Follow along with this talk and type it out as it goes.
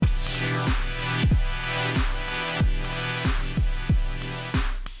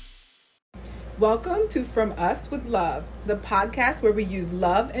Welcome to From Us with Love, the podcast where we use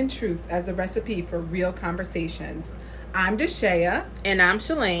love and truth as the recipe for real conversations. I'm Deshaya. And I'm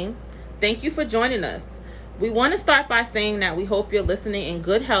Shalain. Thank you for joining us. We want to start by saying that we hope you're listening in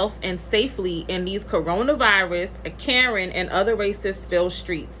good health and safely in these coronavirus, Karen, and other racist-filled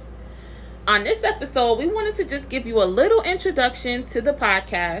streets. On this episode, we wanted to just give you a little introduction to the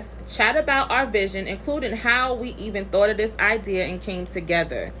podcast, chat about our vision, including how we even thought of this idea and came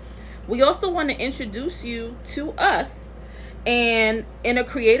together. We also want to introduce you to us and in a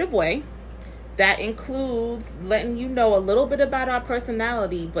creative way that includes letting you know a little bit about our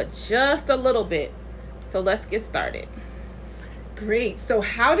personality, but just a little bit. So let's get started. Great. So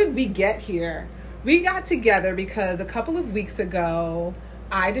how did we get here? We got together because a couple of weeks ago,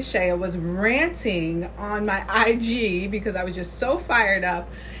 Deshaya was ranting on my IG because I was just so fired up,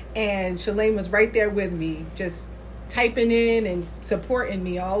 and Shalain was right there with me, just typing in and supporting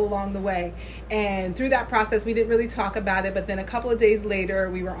me all along the way. And through that process, we didn't really talk about it, but then a couple of days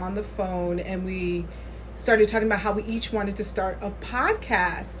later, we were on the phone and we started talking about how we each wanted to start a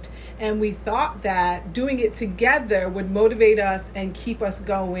podcast. And we thought that doing it together would motivate us and keep us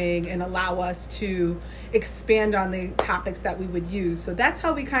going and allow us to expand on the topics that we would use. So that's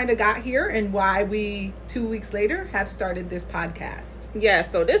how we kind of got here and why we, 2 weeks later, have started this podcast. Yeah,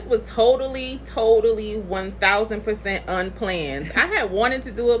 so this was totally 1000% unplanned. I had wanted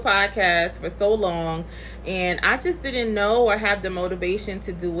to do a podcast for so long, and I just didn't know or have the motivation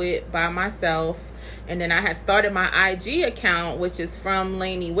to do it by myself. And then I had started my IG account, which is From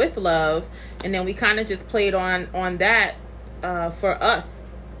Lainey with Love, and then we kind of just played on that for us,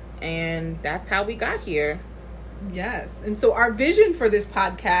 and that's how we got here. Yes, and so our vision for this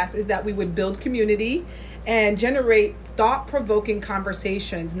podcast is that we would build community and generate thought-provoking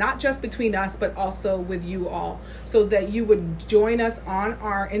conversations, not just between us, but also with you all, so that you would join us on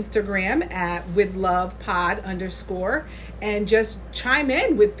our Instagram at withlovepod_, and just chime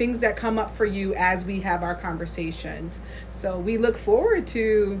in with things that come up for you as we have our conversations. So we look forward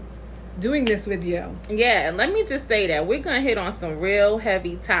to doing this with you. Yeah, and let me just say that we're going to hit on some real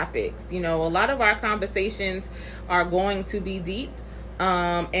heavy topics. You know, a lot of our conversations are going to be deep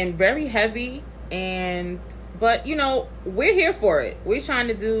and very heavy, but, you know, we're here for it. We're trying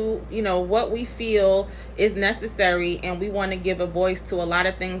to do, you know, what we feel is necessary, and we want to give a voice to a lot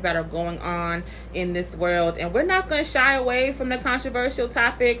of things that are going on in this world. And we're not going to shy away from the controversial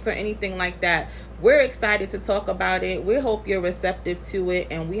topics or anything like that. We're excited to talk about it. We hope you're receptive to it,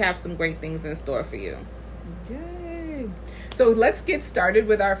 and we have some great things in store for you. Yay. So let's get started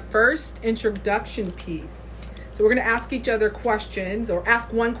with our first introduction piece. So we're going to ask each other questions, or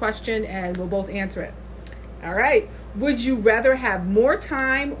ask one question, and we'll both answer it. All right. Would you rather have more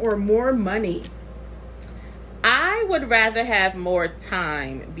time or more money? I would rather have more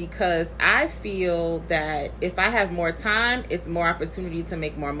time, because I feel that if I have more time, it's more opportunity to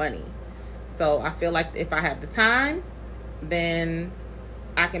make more money. So I feel like if I have the time, then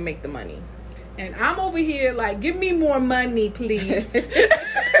I can make the money. And I'm over here like, give me more money, please.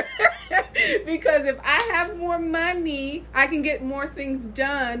 Because if I have more money, I can get more things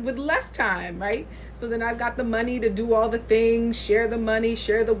done with less time, right? So then I've got the money to do all the things, share the money,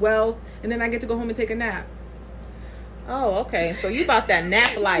 share the wealth, and then I get to go home and take a nap. Oh, okay. So you about that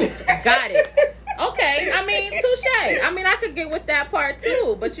nap life. Got it. Okay. I mean, touche. I mean, I could get with that part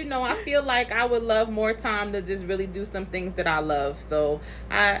too. But, you know, I feel like I would love more time to just really do some things that I love. So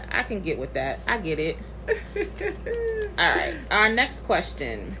I can get with that. I get it. All right. Our next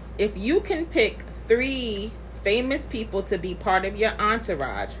question. If you can pick 3 famous people to be part of your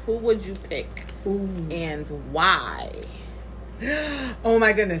entourage, who would you pick? Ooh. And why? Oh,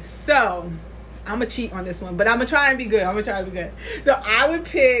 my goodness. So I'm going to cheat on this one, but I'm going to try and be good. So I would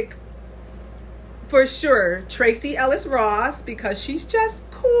pick, for sure, Tracee Ellis Ross, because she's just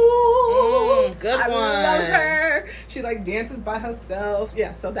cool. Good one. I love her. She like dances by herself.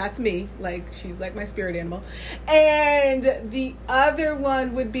 Yeah, so that's me. Like, she's like my spirit animal. And the other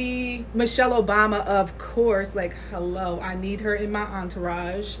one would be Michelle Obama, of course. Like, hello, I need her in my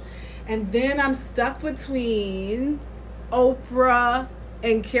entourage. And then I'm stuck between Oprah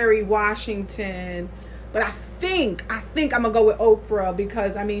and Kerry Washington. But I think I'm going to go with Oprah,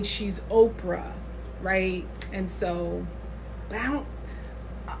 because, I mean, she's Oprah, right? And so, but I don't,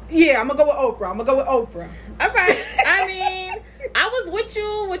 yeah, I'm going to go with Oprah. All right. I mean, I was with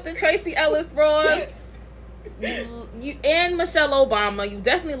you with the Tracee Ellis Ross. You and Michelle Obama. You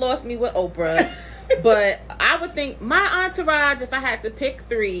definitely lost me with Oprah. But I would think my entourage, if I had to pick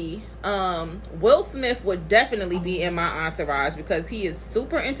 3, Will Smith would definitely be in my entourage because he is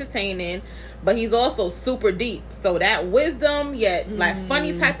super entertaining, but he's also super deep. So that wisdom, yet like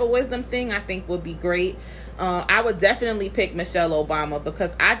funny type of wisdom thing, I think would be great. I would definitely pick Michelle Obama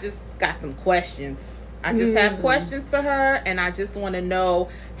because I just got some questions. I just have questions for her, and I just want to know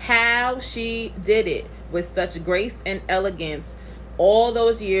how she did it with such grace and elegance all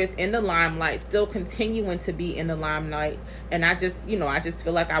those years in the limelight, still continuing to be in the limelight. And I just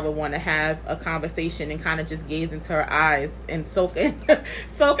feel like I would want to have a conversation and kind of just gaze into her eyes and soak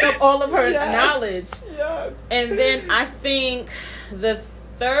up all of her knowledge. Yes. And then I think the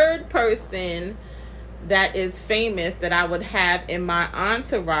third person that is famous that I would have in my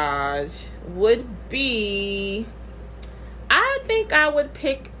entourage would be, I think I would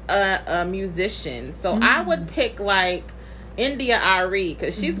pick a musician. So I would pick like India Arie,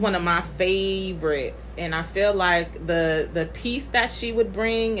 because she's one of my favorites, and I feel like the peace that she would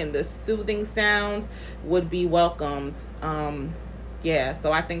bring and the soothing sounds would be welcomed.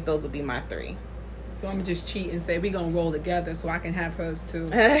 So I think those would be my 3. So I'm gonna just cheat and say we're gonna roll together so I can have hers too.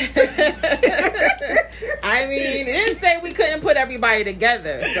 I mean, it didn't say we couldn't put everybody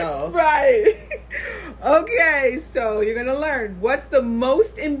together, so right. Okay, so you're gonna learn what's the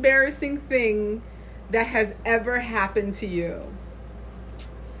most embarrassing thing that has ever happened to you.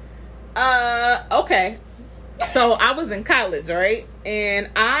 Okay. So I was in college, right?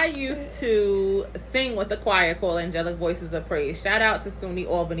 And I used to sing with a choir called Angelic Voices of Praise. Shout out to SUNY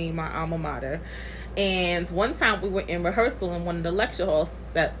Albany, my alma mater. And one time we were in rehearsal in one of the lecture halls,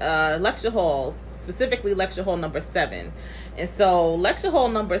 specifically lecture hall number 7. And so lecture hall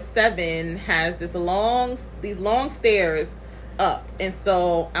number 7 has these long stairs up. And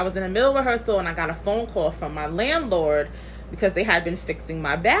so I was in the middle of rehearsal and I got a phone call from my landlord because they had been fixing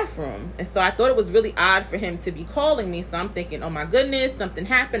my bathroom. And so I thought it was really odd for him to be calling me. So I'm thinking, oh my goodness, something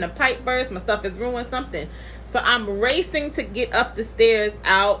happened, a pipe burst, my stuff is ruined, something. So I'm racing to get up the stairs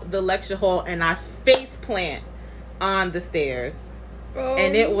out the lecture hall, and I face plant on the stairs. Oh,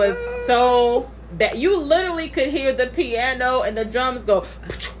 and it was so bad. You literally could hear the piano and the drums go.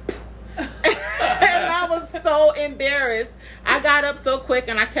 And I was so embarrassed. I got up so quick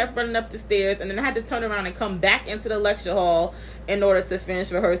and I kept running up the stairs, and then I had to turn around and come back into the lecture hall in order to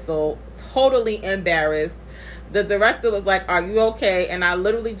finish rehearsal. Totally embarrassed. The director was like, "Are you okay?" And I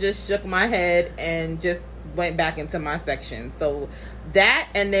literally just shook my head and just went back into my section. So that,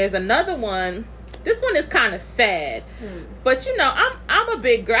 and there's another one. This one is kind of sad, but I'm a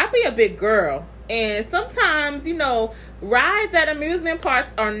big girl. I be a big girl. And sometimes, rides at amusement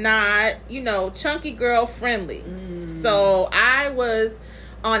parks are not, chunky girl friendly. So I was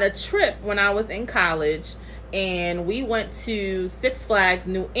on a trip when I was in college, and we went to Six Flags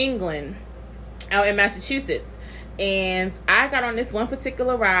New England out in Massachusetts. And I got on this one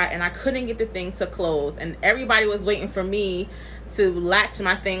particular ride, and I couldn't get the thing to close. And everybody was waiting for me to latch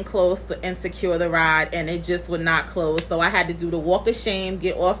my thing close and secure the ride, and it just would not close. So I had to do the walk of shame,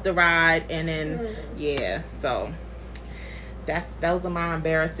 get off the ride, and then so those are my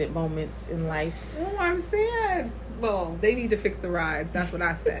embarrassing moments in life. Oh, I'm sad. Well, they need to fix the rides. That's what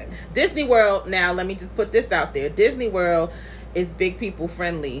I said. Disney World, now let me just put this out there. Disney World is big people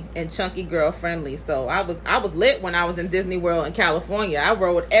friendly and chunky girl friendly. So I was lit when I was in Disney World in California. I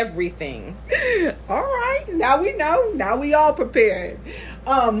rode everything. All right. Now we know. Now we all prepared.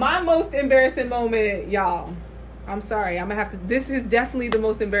 My most embarrassing moment, y'all. I'm sorry. I'm gonna have to. This is definitely the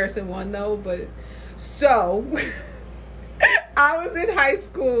most embarrassing one though. But so I was in high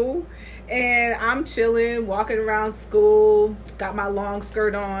school. And I'm chilling, walking around school, got my long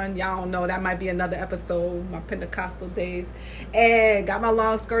skirt on. Y'all don't know, that might be another episode, my Pentecostal days. And got my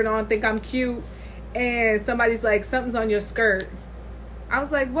long skirt on, think I'm cute. And somebody's like, something's on your skirt. I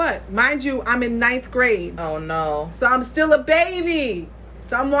was like, what? Mind you, I'm in 9th grade. Oh, no. So I'm still a baby.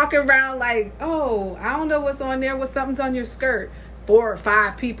 So I'm walking around like, oh, I don't know what's on there. Something's on your skirt. 4 or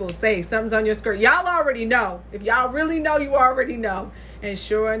 5 people say something's on your skirt. Y'all already know. If y'all really know, you already know. And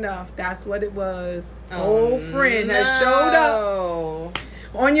sure enough, that's what it was. Old friend has showed up.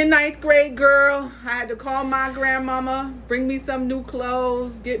 On your 9th grade, girl. I had to call my grandmama, bring me some new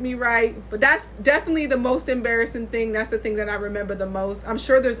clothes, get me right. But that's definitely the most embarrassing thing. That's the thing that I remember the most. I'm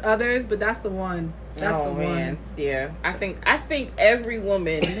sure there's others, but that's the one. That's the one. Yeah. I think every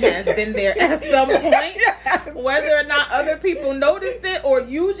woman has been there at some point. Yes. Whether or not other people noticed it or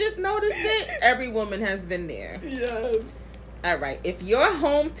you just noticed it, every woman has been there. Yes. All right. If your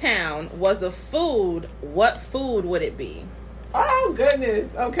hometown was a food, what food would it be? Oh,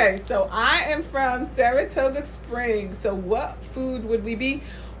 goodness. Okay, so I am from Saratoga Springs. So what food would we be?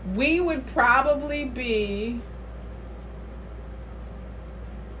 we would probably be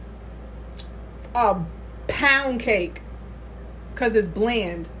a pound cake because it's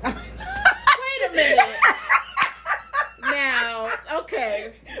bland. Wait a minute. Now,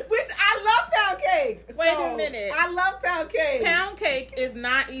 okay. Which I love pound cake. Wait a minute. I love pound cake. Pound cake is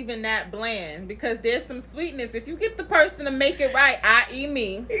not even that bland because there's some sweetness. If you get the person to make it right, i.e.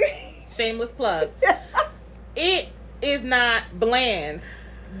 me, shameless plug, it is not bland,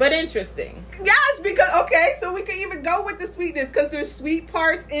 but interesting. Yes, because, okay, so we can even go with the sweetness because there's sweet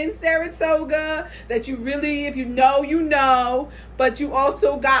parts in Saratoga that you really, if you know, but you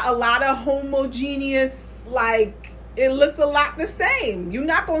also got a lot of homogeneous, like, it looks a lot the same. You're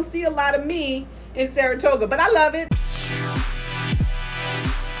not going to see a lot of me in Saratoga, but I love it.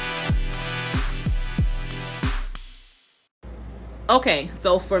 Okay,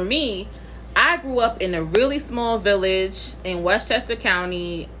 so for me, I grew up in a really small village in Westchester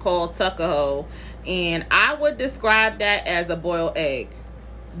County called Tuckahoe, and I would describe that as a boiled egg.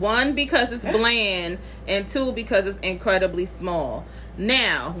 1, because it's bland, and 2, because it's incredibly small.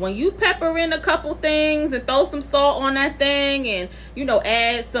 Now, when you pepper in a couple things and throw some salt on that thing and,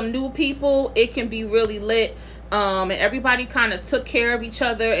 add some new people, it can be really lit. And everybody kind of took care of each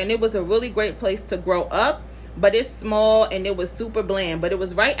other, and it was a really great place to grow up. But it's small and it was super bland. But it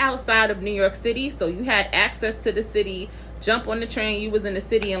was right outside of New York City, so you had access to the city. Jump on the train, you was in the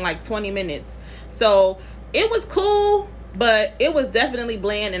city in like 20 minutes. So it was cool, but it was definitely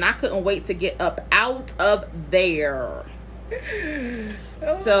bland, and I couldn't wait to get up out of there.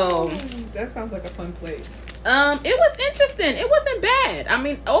 So that sounds like a fun place. It was interesting. It wasn't bad. I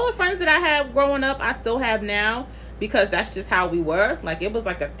mean, all the friends that I had growing up, I still have now because that's just how we were. Like, it was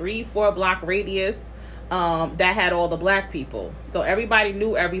like a 3-4 block radius that had all the black people. So everybody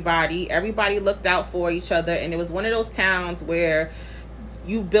knew everybody. Everybody looked out for each other, and it was one of those towns where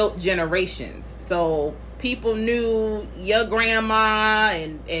you built generations. So people knew your grandma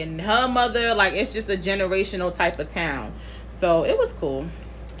and her mother. Like, it's just a generational type of town. So it was cool.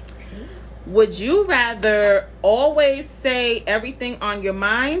 Would you rather always say everything on your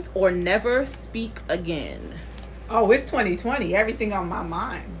mind or never speak again? Oh, it's 2020. Everything on my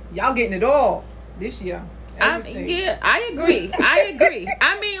mind. Y'all getting it all this year. Yeah, I agree.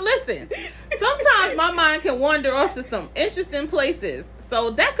 I mean, listen, sometimes my mind can wander off to some interesting places.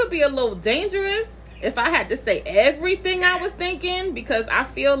 So that could be a little dangerous if I had to say everything I was thinking, because I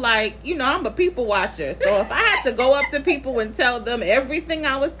feel like, I'm a people watcher. So if I had to go up to people and tell them everything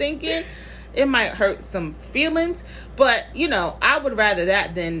I was thinking, it might hurt some feelings. But, I would rather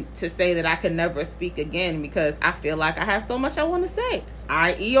that than to say that I could never speak again, because I feel like I have so much I want to say,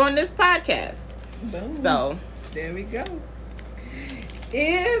 i.e. on this podcast. Boom. So there we go.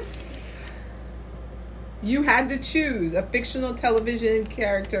 If you had to choose a fictional television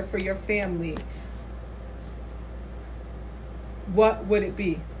character for your family, what would it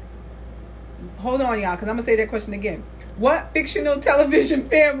be? Hold on, y'all, because I'm going to say that question again. What fictional television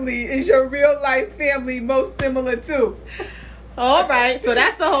family is your real life family most similar to? All right, so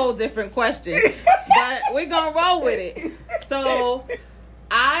that's a whole different question, but we're going to roll with it. So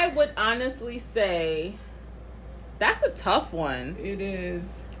I would honestly say that's a tough one. It is.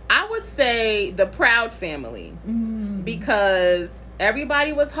 I would say the Proud family, because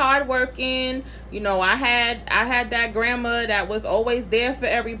everybody was hardworking. I had that grandma that was always there for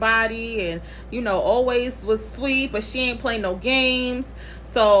everybody, and always was sweet, but she ain't play no games.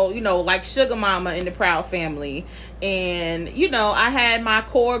 So like Sugar Mama in the Proud family, and I had my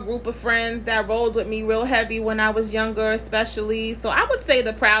core group of friends that rolled with me real heavy when I was younger, especially. So I would say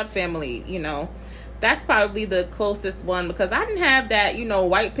the Proud family. That's probably the closest one, because I didn't have that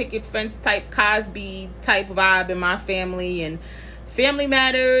white picket fence type Cosby type vibe in my family. And Family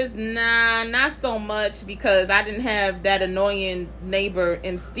Matters, nah, not so much, because I didn't have that annoying neighbor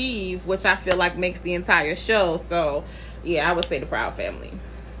in Steve, which I feel like makes the entire show. So, yeah, I would say the Proud family.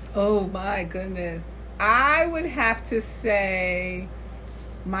 Oh, my goodness. I would have to say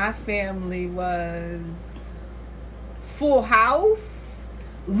my family was Full House,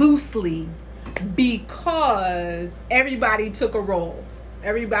 loosely, because everybody took a role.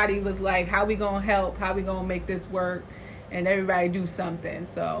 Everybody was like, how we gonna help? How we gonna make this work? And everybody do something.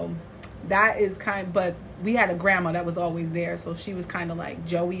 So that is but we had a grandma that was always there, so she was kind of like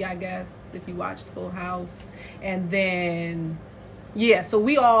Joey, I guess, if you watched Full House. And then so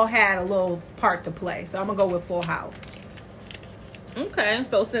we all had a little part to play. So I'm gonna go with Full House. Okay,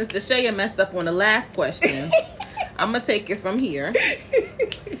 so since Deshaya messed up on the last question, I'm gonna take it from here.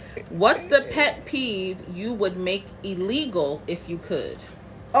 What's the pet peeve you would make illegal if you could?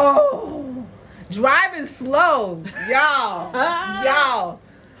 Oh, driving slow, y'all.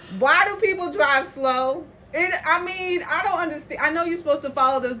 Why do people drive slow? I don't understand. I know you're supposed to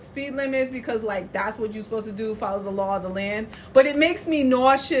follow the speed limits because, like, that's what you're supposed to do, follow the law of the land. But it makes me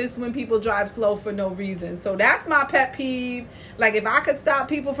nauseous when people drive slow for no reason. So that's my pet peeve. Like, if I could stop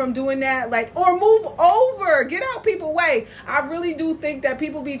people from doing that, like, or move over, get out people's way. I really do think that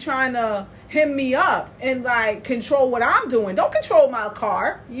people be trying to hem me up and, like, control what I'm doing. Don't control my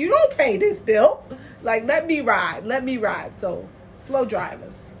car. You don't pay this bill. Like, let me ride. So, slow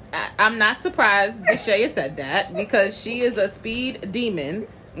drivers. I'm not surprised Deshaya said that because she is a speed demon,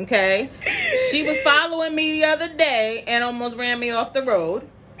 okay? She was following me the other day and almost ran me off the road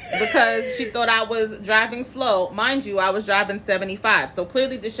because she thought I was driving slow. Mind you, I was driving 75. So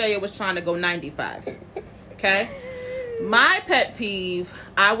clearly Deshaya was trying to go 95, okay? My pet peeve,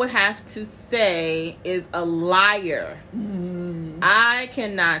 I would have to say, is a liar. I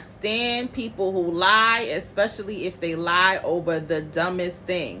cannot stand people who lie, especially if they lie over the dumbest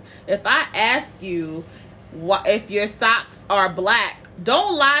thing. If I ask you if your socks are black,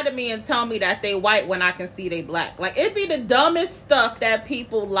 don't lie to me and tell me that they white when I can see they black. Like, it'd be the dumbest stuff that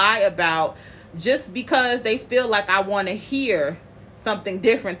people lie about just because they feel like I want to hear something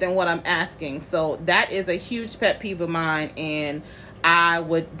different than what I'm asking. So that is a huge pet peeve of mine, and I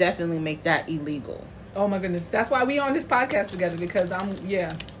would definitely make that illegal. Oh my goodness. That's why we on this podcast together, because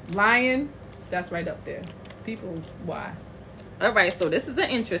lying, that's right up there. People, why? All right, so this is an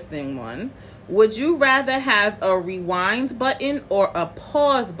interesting one. Would you rather have a rewind button or a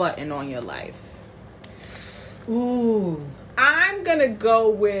pause button on your life? Ooh, I'm going to go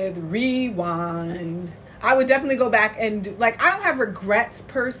with rewind. I would definitely go back and do, like, I don't have regrets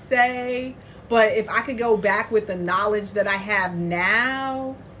per se, but if I could go back with the knowledge that I have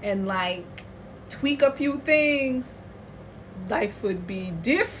now and, like, tweak a few things, life would be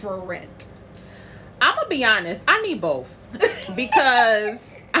different. I'm gonna be honest, I need both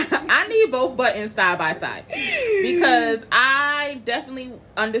because I need both buttons side by side, because I definitely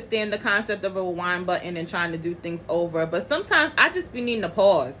understand the concept of a rewind button and trying to do things over, but sometimes I just be needing a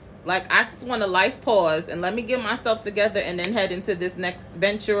pause. Like, I just want a life pause and let me get myself together and then head into this next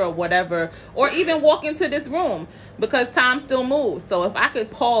venture or whatever, or even walk into this room, because time still moves. So if I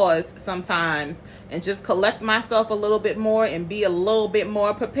could pause sometimes and just collect myself a little bit more and be a little bit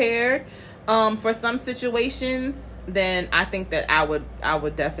more prepared for some situations, then I think that I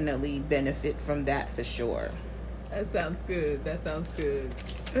would definitely benefit from that for sure. That sounds good.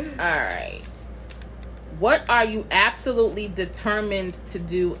 All right. What are you absolutely determined to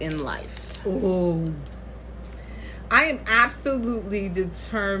do in life? Ooh. I am absolutely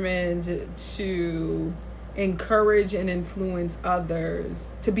determined to encourage and influence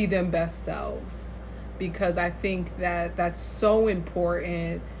others to be their best selves, because I think that that's so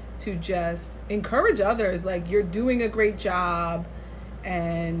important, to just encourage others. Like, you're doing a great job,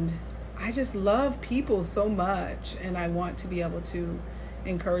 and I just love people so much, and I want to be able to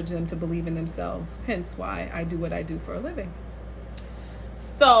encourage them to believe in themselves, hence why I do what I do for a living.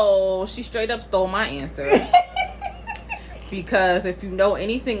 So she straight up stole my answer. Because if you know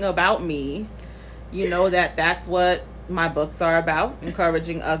anything about me, you know that that's what my books are about,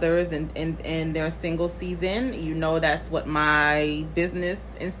 encouraging others in their single season. You know that's what my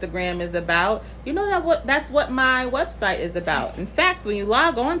business Instagram is about. You know that's what my website is about. In fact, when you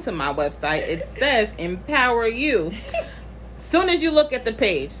log on to my website, it says Empower You soon as you look at the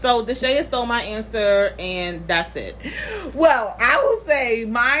page. So Deshaya stole my answer, and that's it. Well, I will say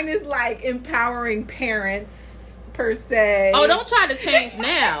mine is like empowering parents per se. Oh, don't try to change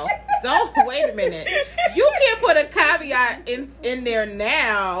now. Don't, wait a minute. You can't put a caveat in there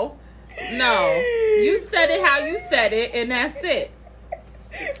now. No. You said it how you said it, and that's it.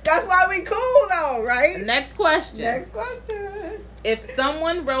 That's why we cool though, right? Next question. If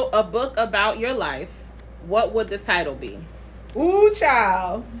someone wrote a book about your life, what would the title be? Ooh,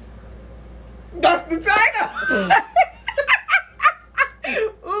 child. That's the title.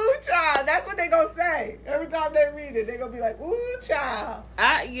 Ooh, child. That's what they gonna say. Every time they read it, they gonna be like, ooh, child.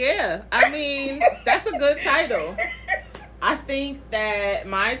 Yeah. I mean, that's a good title. I think that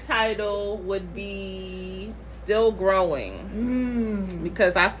my title would be Still Growing.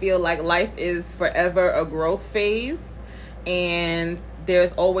 Because I feel like life is forever a growth phase, and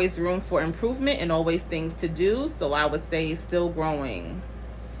there's always room for improvement and always things to do. So I would say still growing.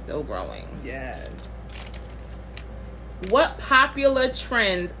 Still growing. Yes. What popular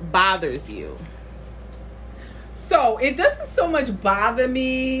trend bothers you? So it doesn't so much bother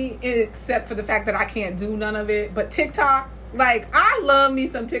me, except for the fact that I can't do none of it. But TikTok, like, I love me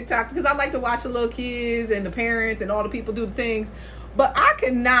some TikTok because I like to watch the little kids and the parents and all the people do the things. But I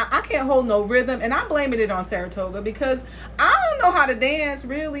can't hold no rhythm, and I'm blaming it on Saratoga because I don't know how to dance,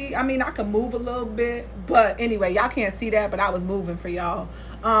 really. I mean, I can move a little bit, but anyway, y'all can't see that, but I was moving for y'all.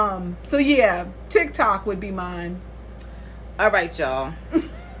 So yeah, TikTok would be mine. All right, y'all.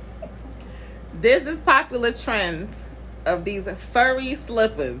 There's this popular trend of these furry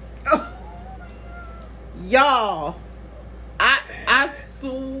slippers. Y'all,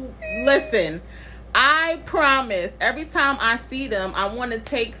 listen, I promise every time I see them, I want to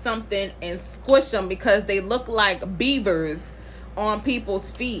take something and squish them because they look like beavers on people's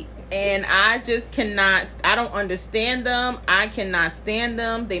feet. And I just I don't understand them. I cannot stand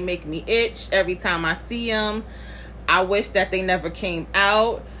them. They make me itch every time I see them. I wish that they never came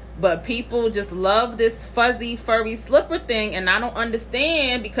out. But people just love this fuzzy, furry slipper thing. And I don't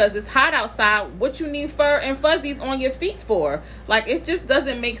understand because it's hot outside. What you need fur and fuzzies on your feet for? Like, it just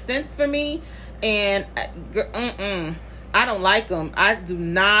doesn't make sense for me. And I don't like them. I do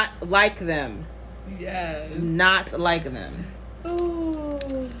not like them. Yes. Do not like them.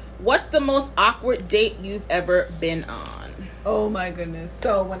 Ooh. What's the most awkward date you've ever been on? Oh my goodness.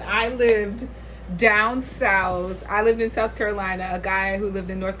 So when I lived down south, I lived in South Carolina. A guy who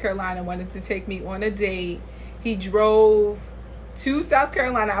lived in North Carolina wanted to take me on a date. He drove to South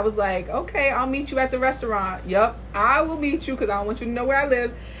Carolina. I was like, okay, I'll meet you at the restaurant. Yep, I will meet you because I don't want you to know where I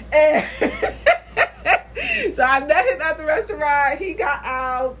live. And so I met him at the restaurant. He got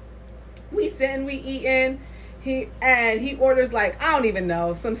out. We sitting, we eating. He orders, like, I don't even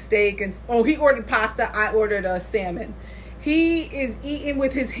know, some steak. And he ordered pasta. I ordered a salmon. He is eating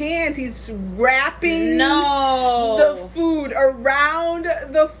with his hands. He's wrapping the food around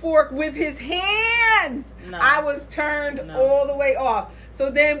the fork with his hands. No. I was turned all the way off. So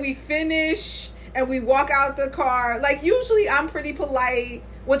then we finish and we walk out the car. Like, usually I'm pretty polite,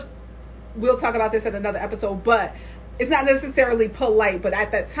 which we'll talk about this in another episode, but it's not necessarily polite. But at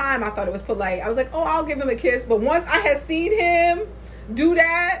that time, I thought it was polite. I was like, oh, I'll give him a kiss. But once I had seen him do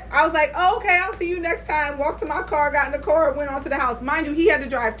that, I was like, oh, okay, I'll see you next time. Walked to my car, got in the car, went on to the house. Mind you, he had to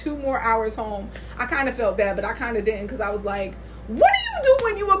drive 2 more hours home. I kind of felt bad, but I kind of didn't because I was like, what do you do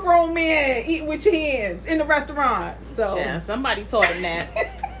when you a grown man eating with your hands in the restaurant? So yeah, somebody taught him that.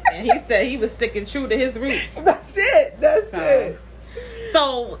 And he said he was sticking true to his roots. That's it.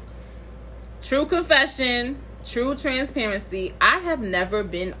 So, true confession, true transparency, I have never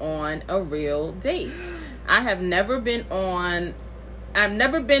been on a real date. I've never been on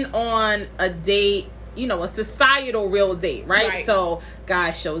a date, a societal real date, right? So,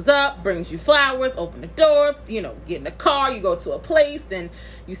 guy shows up, brings you flowers, open the door, get in the car, you go to a place, and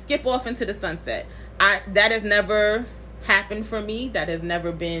you skip off into the sunset. That has never happened for me. That has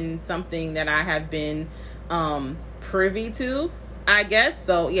never been something that I have been privy to, I guess.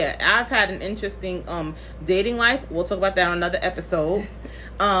 So, yeah, I've had an interesting dating life. We'll talk about that on another episode.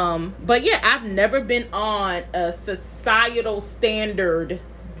 But yeah, I've never been on a societal standard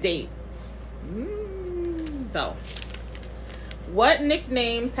date. So, what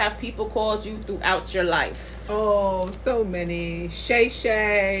nicknames have people called you throughout your life? Oh, so many. Shay,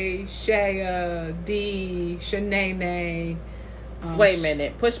 Shaya, D, Shanae. Wait a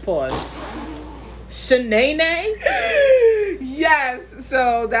minute. Push pause. Shanae? Yes.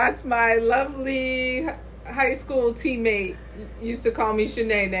 So that's my lovely high school teammate. Used to call me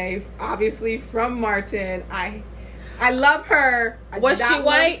Shanae, obviously from Martin. I love her. Was she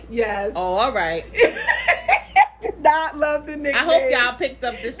white? Yes. Oh, all right. Did not love the nickname. I hope y'all picked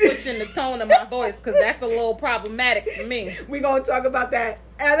up the switch in the tone of my voice because that's a little problematic for me. We're going to talk about that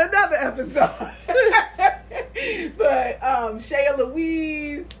at another episode. But Shaya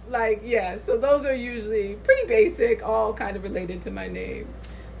Louise, so those are usually pretty basic, all kind of related to my name.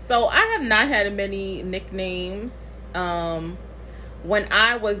 So I have not had many nicknames. When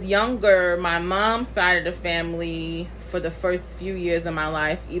I was younger, my mom's side of the family, for the first few years of my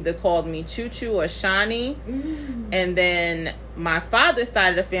life, either called me Choo Choo or Shani. And then my father's side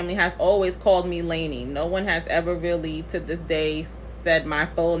of the family has always called me Lainey. No one has ever really, to this day, said my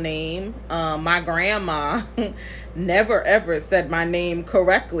full name. My grandma never ever said my name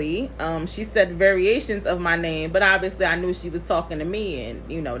correctly. She said variations of my name, but obviously I knew she was talking to me, and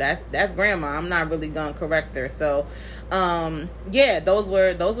that's grandma. I'm not really gonna correct her. So those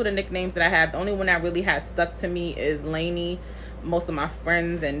were the nicknames that I have. The only one that really has stuck to me is Lainey. Most of my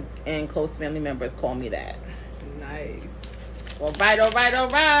friends and close family members call me that. Nice. All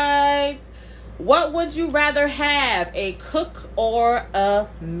right. What would you rather have, a cook or a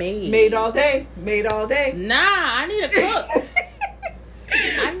maid? Maid all day. Nah, I need a cook.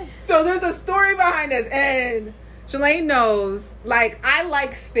 So there's a story behind this, and Shalain knows, I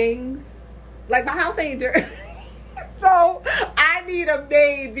like things. Like, my house ain't dirty. So I need a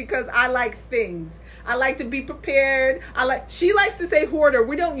maid because I like things. I like to be prepared. She likes to say hoarder.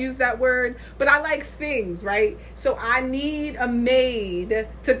 We don't use that word, but I like things, right? So I need a maid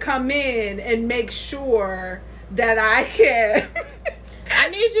to come in and make sure that I can. I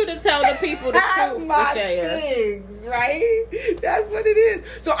need you to tell the people the truth, Deshaya. Things, right? That's what it is.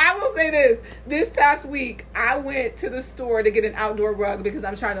 So I will say this. This past week, I went to the store to get an outdoor rug because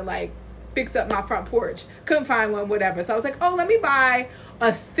I'm trying to fix up my front porch. Couldn't find one, whatever. So I was like, let me buy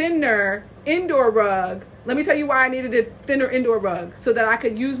a thinner indoor rug. Let me tell you why I needed a thinner indoor rug. So that I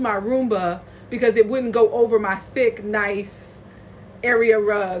could use my Roomba because it wouldn't go over my thick, nice area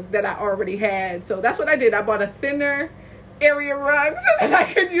rug that I already had. So that's what I did. I bought a thinner area rug so that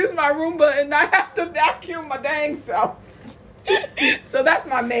I could use my Roomba and not have to vacuum my dang self. So that's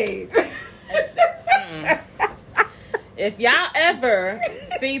my maid. If y'all ever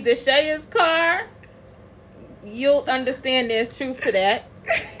see Deshaya's car, you'll understand there's truth to that,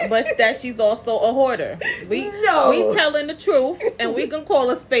 but that she's also a hoarder. We telling the truth, and we can call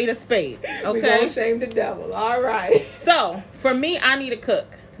a spade a spade. Okay, we gonna shame the devil. All right. So for me, I need a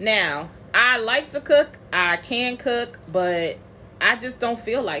cook. Now I like to cook. I can cook, but I just don't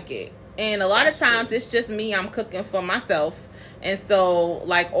feel like it. And a lot of times it's just me. I'm cooking for myself, and so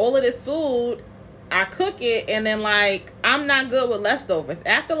all of this food, I cook it, and then I'm not good with leftovers.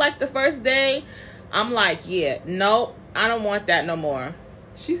 After the first day, I'm yeah, nope, I don't want that no more.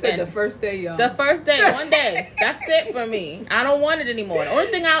 She said the first day, y'all. The first day, one day. That's it for me. I don't want it anymore. The only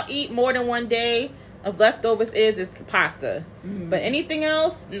thing I'll eat more than one day of leftovers is pasta. Mm-hmm. But anything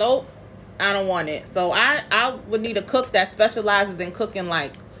else, nope, I don't want it. So I would need a cook that specializes in cooking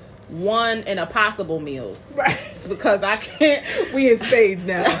 1 in a possible meals. Right. Because I can't. We in spades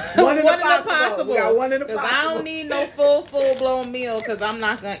now. One in a possible. We got one in a possible. Because I don't need no full-blown meal because I'm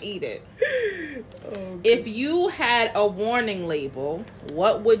not going to eat it. Okay. If you had a warning label,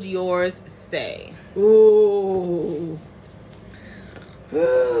 what would yours say? Ooh.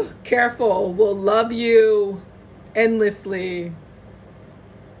 Careful. We'll love you endlessly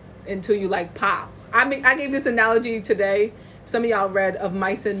until you pop. I gave this analogy today. Some of y'all read Of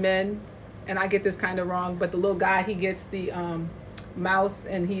Mice and Men, and I get this kind of wrong, but the little guy, he gets the mouse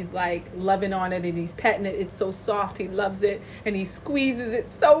and he's loving on it and he's petting it. It's so soft, he loves it, and he squeezes it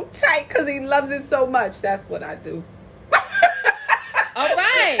so tight because he loves it so much. That's what I do. All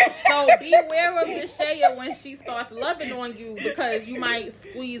right, so beware of Deshaya when she starts loving on you because you might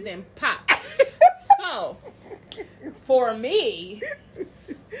squeeze and pop. So for me,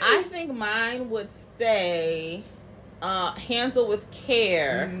 I think mine would say handle with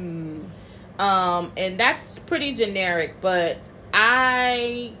care. And that's pretty generic, but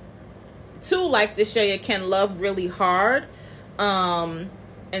I too, like Deshaya, can love really hard and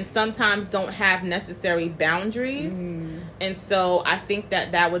sometimes don't have necessary boundaries. And so I think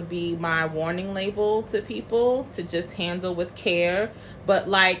that would be my warning label to people, to just handle with care. But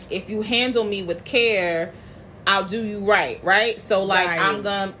if you handle me with care, I'll do you right? So right.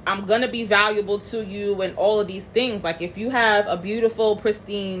 I'm gonna be valuable to you and all of these things. If you have a beautiful,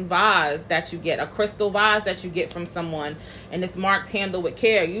 pristine vase that you get, a crystal vase that you get from someone, and it's marked handle with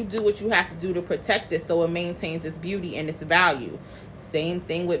care, you do what you have to do to protect it so it maintains its beauty and its value. Same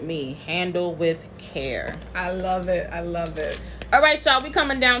thing with me. Handle with care. I love it. All right, y'all, we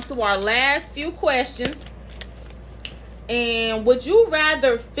coming down to our last few questions. And would you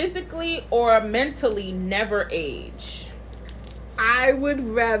rather physically or mentally never age? I would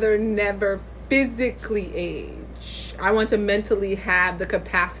rather never physically age. I want to mentally have the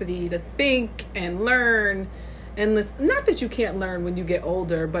capacity to think and learn and listen. Not that you can't learn when you get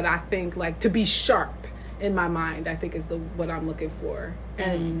older, but I think to be sharp in my mind, I think is what I'm looking for.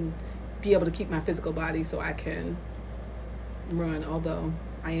 And be able to keep my physical body so I can run, although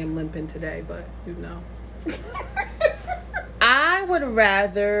I am limping today, but I would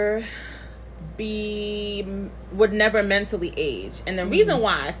rather would never mentally age. And the reason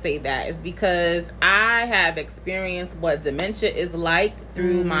why I say that is because I have experienced what dementia is like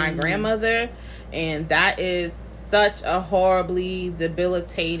through my grandmother. And that is such a horribly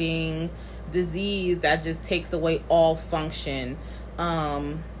debilitating disease that just takes away all function.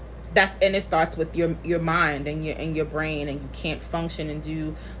 And it starts with your mind and your brain, and you can't function and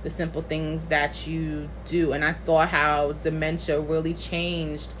do the simple things that you do. And I saw how dementia really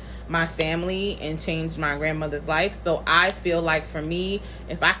changed my family and changed my grandmother's life. So I feel like for me,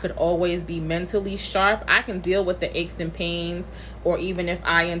 if I could always be mentally sharp, I can deal with the aches and pains, or even if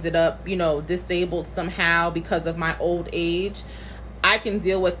I ended up, disabled somehow because of my old age, I can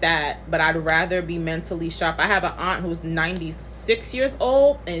deal with that, but I'd rather be mentally sharp. I have an aunt who's 96 years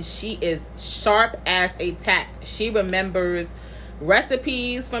old, and she is sharp as a tack. She remembers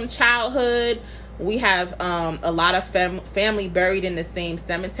recipes from childhood. We have a lot of family buried in the same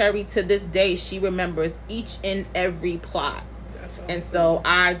cemetery. To this day, she remembers each and every plot. That's awesome. And so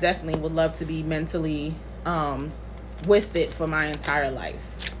I definitely would love to be mentally with it for my entire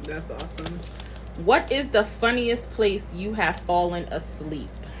life. That's awesome. What is the funniest place you have fallen asleep?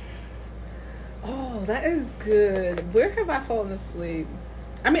 Oh, that is good. Where have I fallen asleep?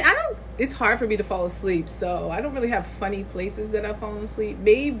 I mean, it's hard for me to fall asleep, so I don't really have funny places that I've fallen asleep.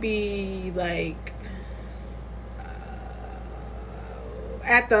 Maybe like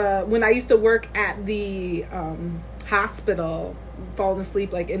when I used to work at the hospital, falling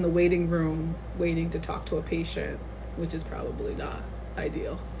asleep like in the waiting room, waiting to talk to a patient, which is probably not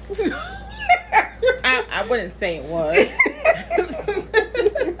ideal. I wouldn't say it was.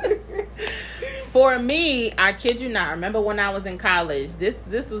 For me, I kid you not, remember when I was in college, this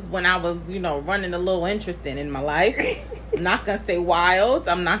is when I was, running a little interesting in my life. I'm not going to say wild.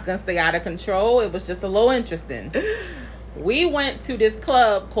 I'm not going to say out of control. It was just a little interesting. We went to this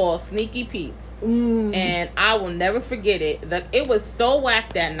club called Sneaky Pete's. And I will never forget it. It was so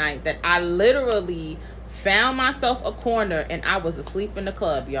whack that night that I literally found myself a corner and I was asleep in the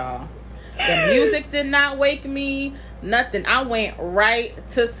club, y'all. The music did not wake me. Nothing. I went right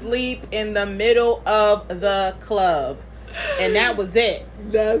to sleep in the middle of the club. And that was it.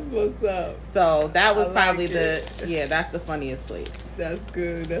 That's what's up. So that was probably that's the funniest place. That's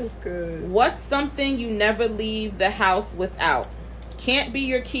good. That's good. What's something you never leave the house without? Can't be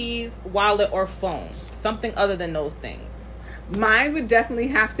your keys, wallet, or phone. Something other than those things. Mine would definitely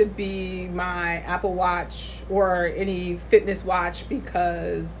have to be my Apple Watch or any fitness watch,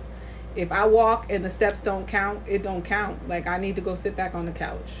 because if I walk and the steps don't count, it don't count. Like, I need to go sit back on the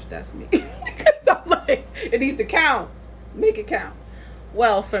couch. That's me. Because I'm like, it needs to count. Make it count.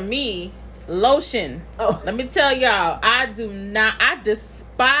 Well, for me, lotion. Oh. Let me tell y'all, I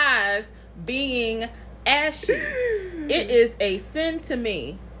despise being ashy. It is a sin to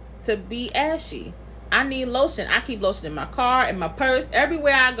me to be ashy. I need lotion. I keep lotion in my car, in my purse.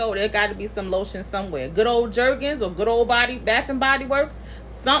 Everywhere I go, there got to be some lotion somewhere. Good old Jergens or good old Bath and Body Works.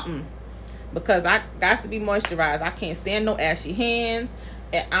 Something. Because I got to be moisturized. I can't stand no ashy hands.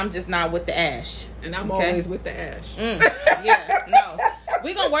 And I'm just not with the ash. And I'm always with the ash. Yeah, no.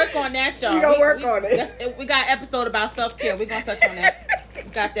 We're going to work on that, y'all. We're going to work on it. We got an episode about self-care. We're going to touch on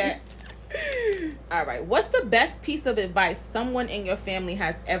that. Got that. All right. What's the best piece of advice someone in your family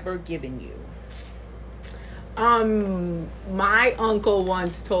has ever given you? My uncle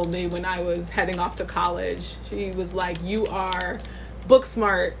once told me when I was heading off to college, he was like, you are book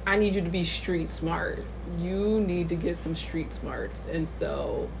smart. I need you to be street smart. You need to get some street smarts. And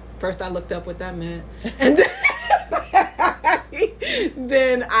so first I looked up what that meant. And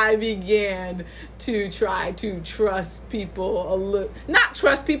then I began to try to trust people a little, not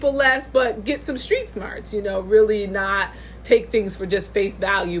trust people less, but get some street smarts, really not take things for just face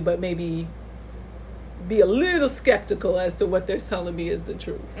value, but maybe be a little skeptical as to what they're telling me is the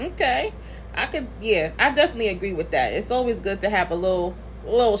truth. Okay. I definitely agree with that. It's always good to have a little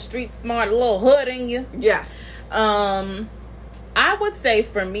street smart, a little hood in you. Yes. I would say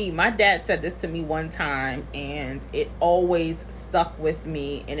for me, my dad said this to me one time and it always stuck with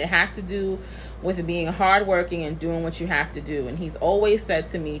me, and it has to do with being hardworking and doing what you have to do. And he's always said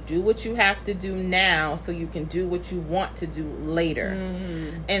to me, do what you have to do now so you can do what you want to do later.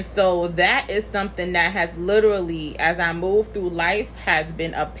 And so that is something that has literally, as I move through life, has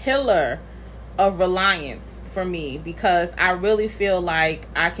been a pillar of reliance for me, because I really feel like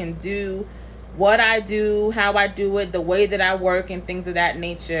I can do what I do, how I do it, the way that I work and things of that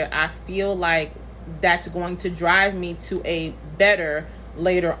nature. I feel like that's going to drive me to a better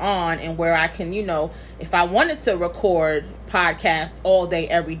later on, and where I can, if I wanted to record podcasts all day,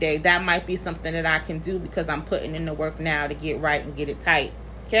 every day, that might be something that I can do because I'm putting in the work now to get right and get it tight.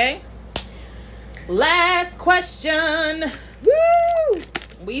 Okay? Last question. Woo!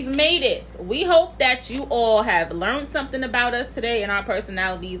 We've made it. We hope that you all have learned something about us today and our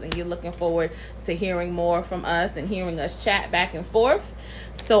personalities, and you're looking forward to hearing more from us and hearing us chat back and forth.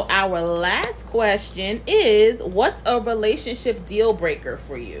 So our last question is, what's a relationship deal breaker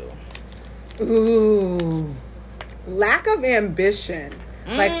for you? Ooh, lack of ambition.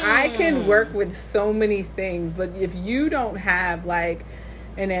 Like, I can work with so many things, but if you don't have like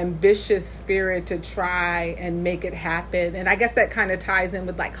an ambitious spirit to try and make it happen, and I guess that kind of ties in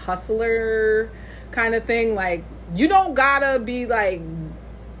with like hustler kind of thing. Like, you don't gotta be like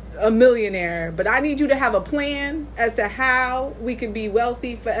a millionaire, but I need you to have a plan as to how we can be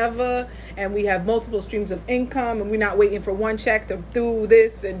wealthy forever, and we have multiple streams of income, and we're not waiting for one check to do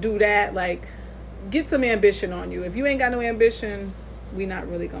this and do that. Like, get some ambition on you. If you ain't got no ambition, we not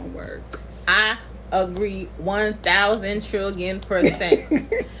really gonna work. I agree 1,000 trillion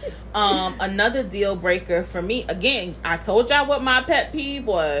 %. Another deal breaker for me, again, I told y'all what my pet peeve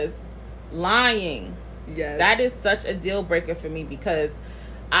was: lying. Yes. That is such a deal breaker for me, because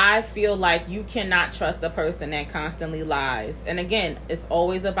I feel like you cannot trust a person that constantly lies. And again, it's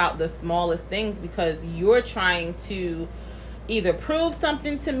always about the smallest things, because you're trying to either prove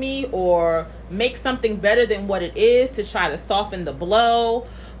something to me or make something better than what it is to try to soften the blow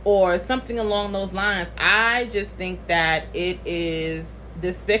or something along those lines. I just think that it is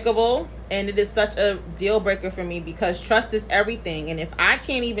despicable, and it is such a deal breaker for me, because trust is everything. And if I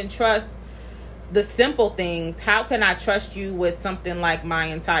can't even trust the simple things, how can I trust you with something like my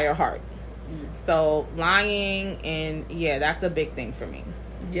entire heart? So lying, and yeah, that's a big thing for me.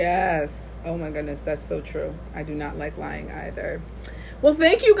 Yes. Oh my goodness, that's so true. I do not like lying either. Well,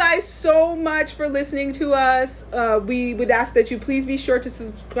 thank you guys so much for listening to us. We would ask that you please be sure to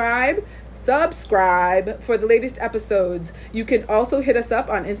subscribe for the latest episodes. You can also hit us up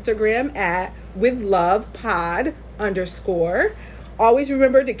on Instagram at withlovepod_. Always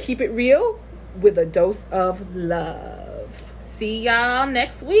remember to keep it real with a dose of love. See y'all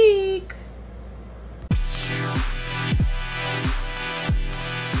next week.